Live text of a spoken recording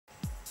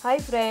Hi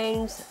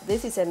friends,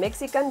 this is a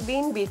Mexican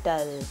bean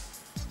beetle.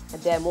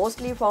 They are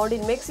mostly found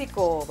in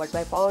Mexico, but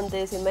I found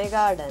this in my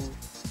garden.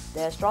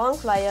 They are strong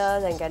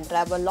flyers and can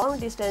travel long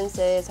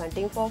distances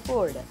hunting for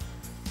food.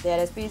 They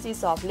are a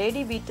species of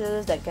lady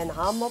beetles that can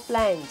harm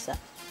plants.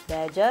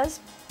 They are just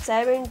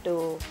 7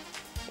 to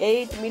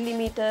 8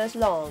 millimeters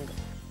long,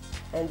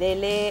 and they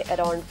lay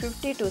around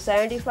 50 to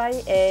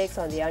 75 eggs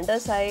on the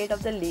underside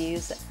of the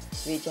leaves,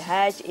 which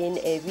hatch in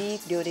a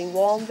week during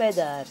warm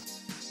weather.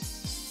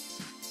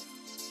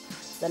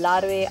 The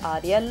larvae are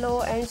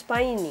yellow and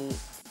spiny.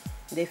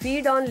 They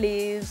feed on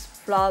leaves,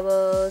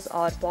 flowers,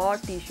 or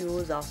pod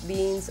tissues of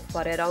beans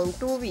for around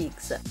 2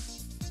 weeks.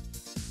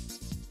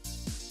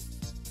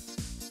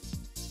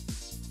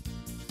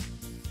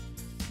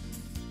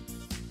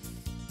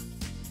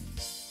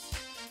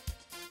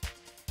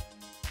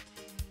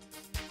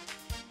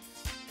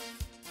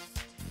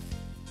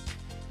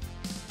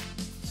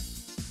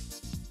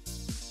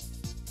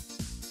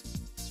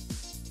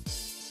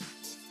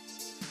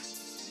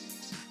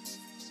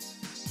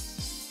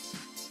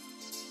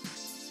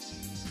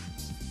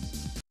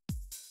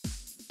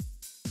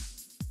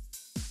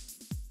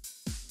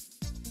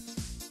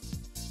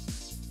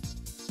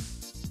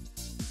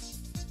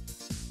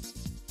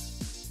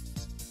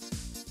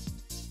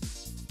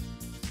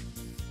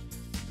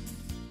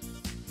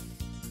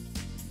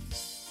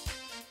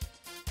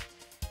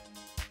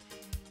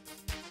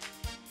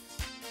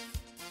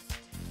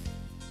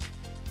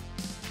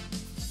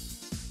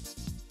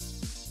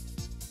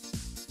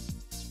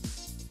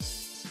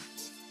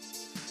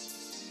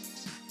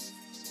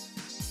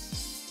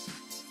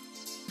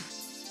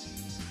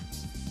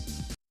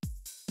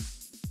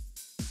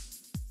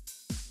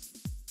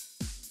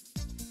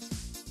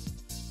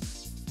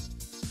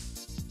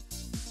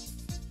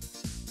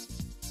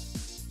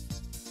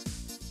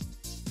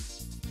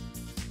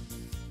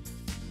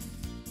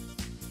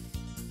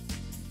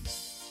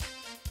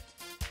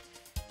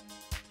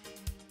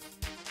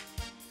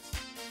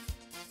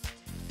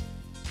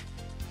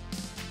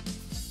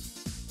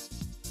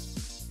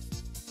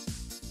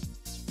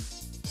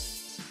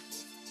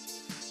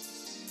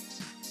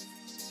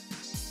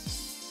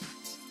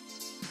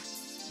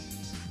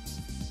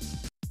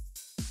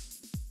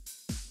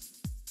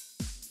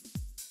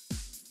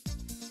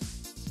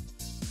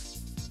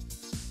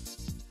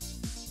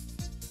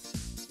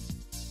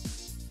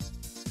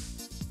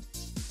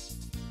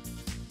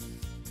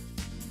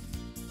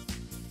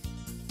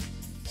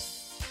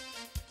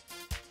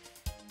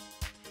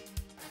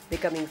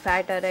 Becoming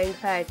fatter and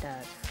fatter,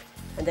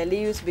 and the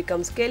leaves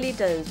become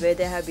skeletons where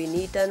they have been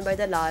eaten by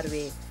the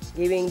larvae,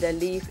 giving the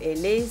leaf a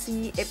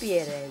lacy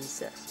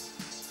appearance.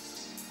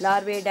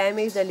 Larvae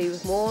damage the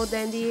leaves more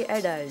than the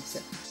adults.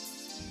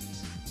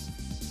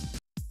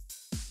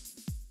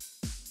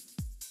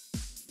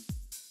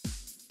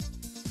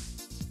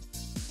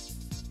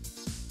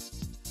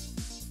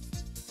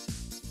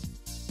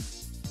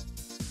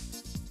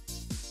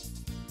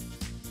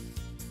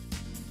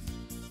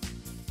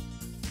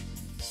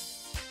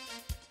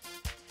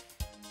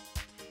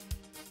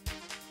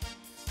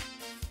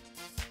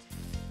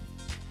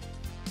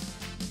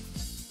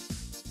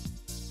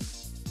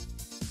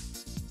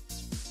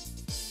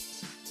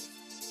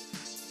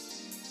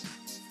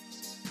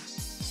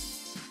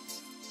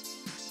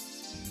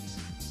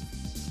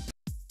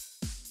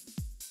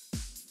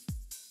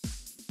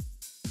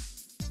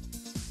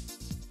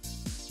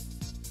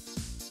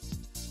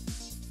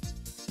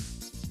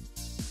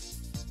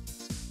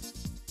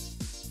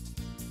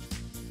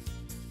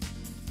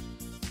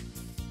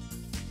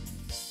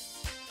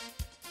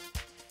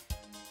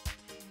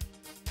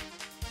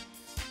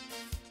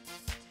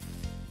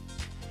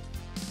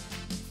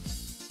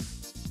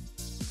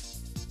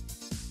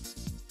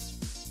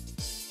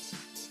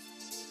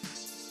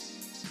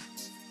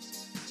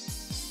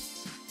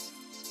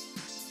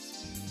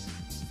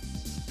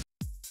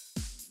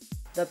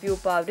 The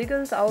pupa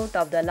wriggles out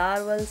of the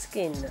larval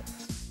skin.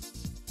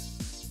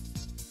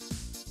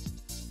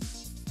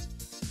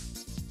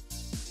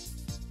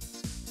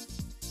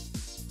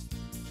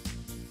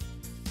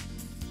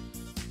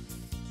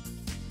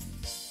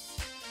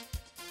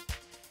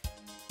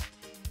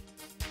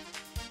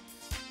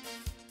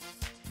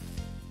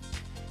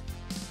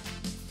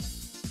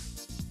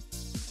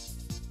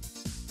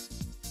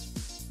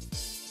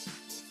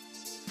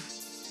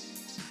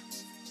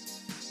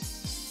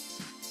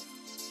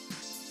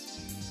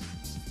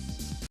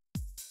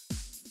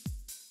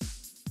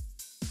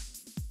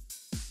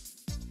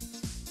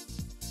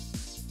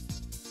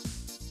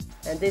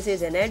 And this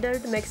is an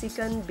adult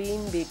Mexican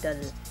bean beetle.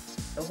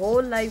 The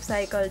whole life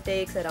cycle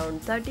takes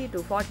around 30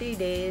 to 40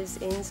 days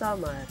in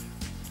summer.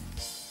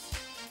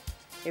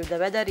 If the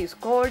weather is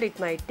cold, it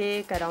might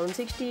take around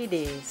 60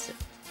 days.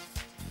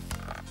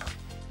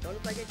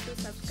 Don't forget to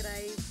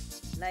subscribe,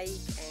 like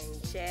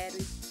and share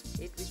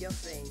it with your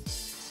friends.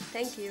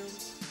 Thank you.